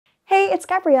it's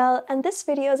Gabrielle, and this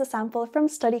video is a sample from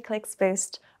Studyclix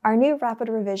Boost, our new rapid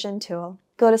revision tool.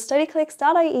 Go to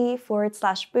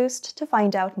studyclix.ie/boost to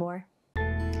find out more.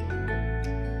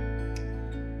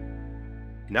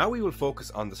 Now we will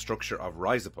focus on the structure of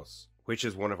Rhizopus, which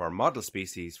is one of our model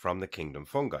species from the kingdom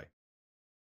Fungi.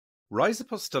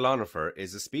 Rhizopus stolonifer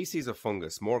is a species of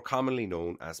fungus more commonly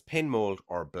known as pin mold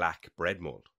or black bread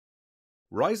mold.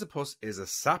 Rhizopus is a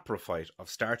saprophyte of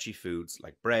starchy foods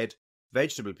like bread,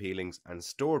 vegetable peelings, and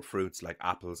stored fruits like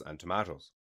apples and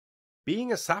tomatoes. Being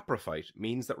a saprophyte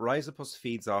means that Rhizopus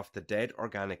feeds off the dead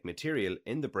organic material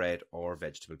in the bread or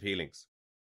vegetable peelings.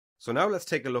 So now let's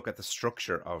take a look at the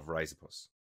structure of Rhizopus.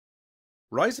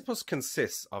 Rhizopus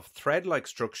consists of thread-like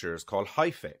structures called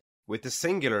hyphae, with the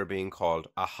singular being called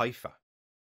a hypha.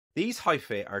 These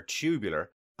hyphae are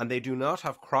tubular and they do not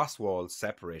have cross walls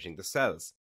separating the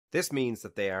cells. This means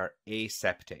that they are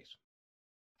aseptate.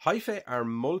 Hyphae are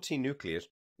multinucleate,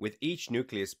 with each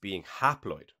nucleus being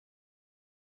haploid.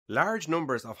 Large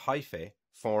numbers of hyphae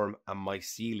form a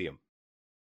mycelium.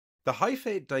 The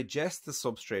hyphae digest the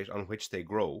substrate on which they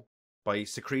grow by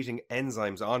secreting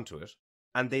enzymes onto it,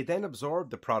 and they then absorb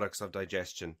the products of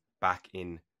digestion back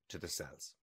into the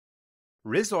cells.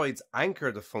 Rhizoids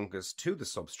anchor the fungus to the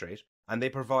substrate, and they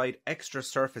provide extra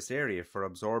surface area for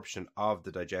absorption of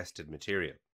the digested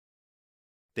material.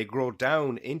 They grow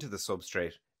down into the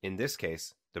substrate, in this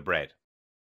case, the bread.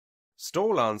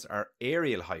 Stolons are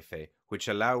aerial hyphae, which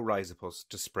allow Rhizopus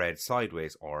to spread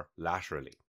sideways or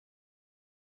laterally.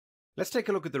 Let's take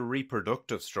a look at the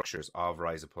reproductive structures of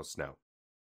Rhizopus now.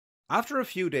 After a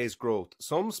few days' growth,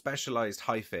 some specialized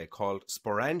hyphae called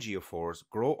sporangiophores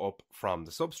grow up from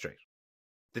the substrate.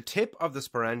 The tip of the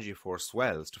sporangiophore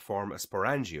swells to form a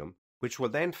sporangium, which will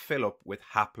then fill up with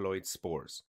haploid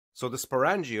spores. So the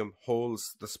sporangium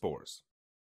holds the spores.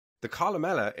 The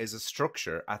columella is a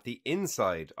structure at the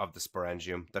inside of the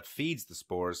sporangium that feeds the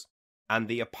spores, and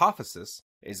the apophysis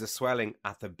is a swelling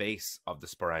at the base of the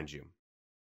sporangium.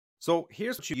 So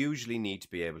here's what you usually need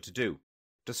to be able to do.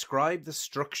 Describe the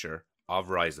structure of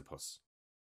Rhizopus.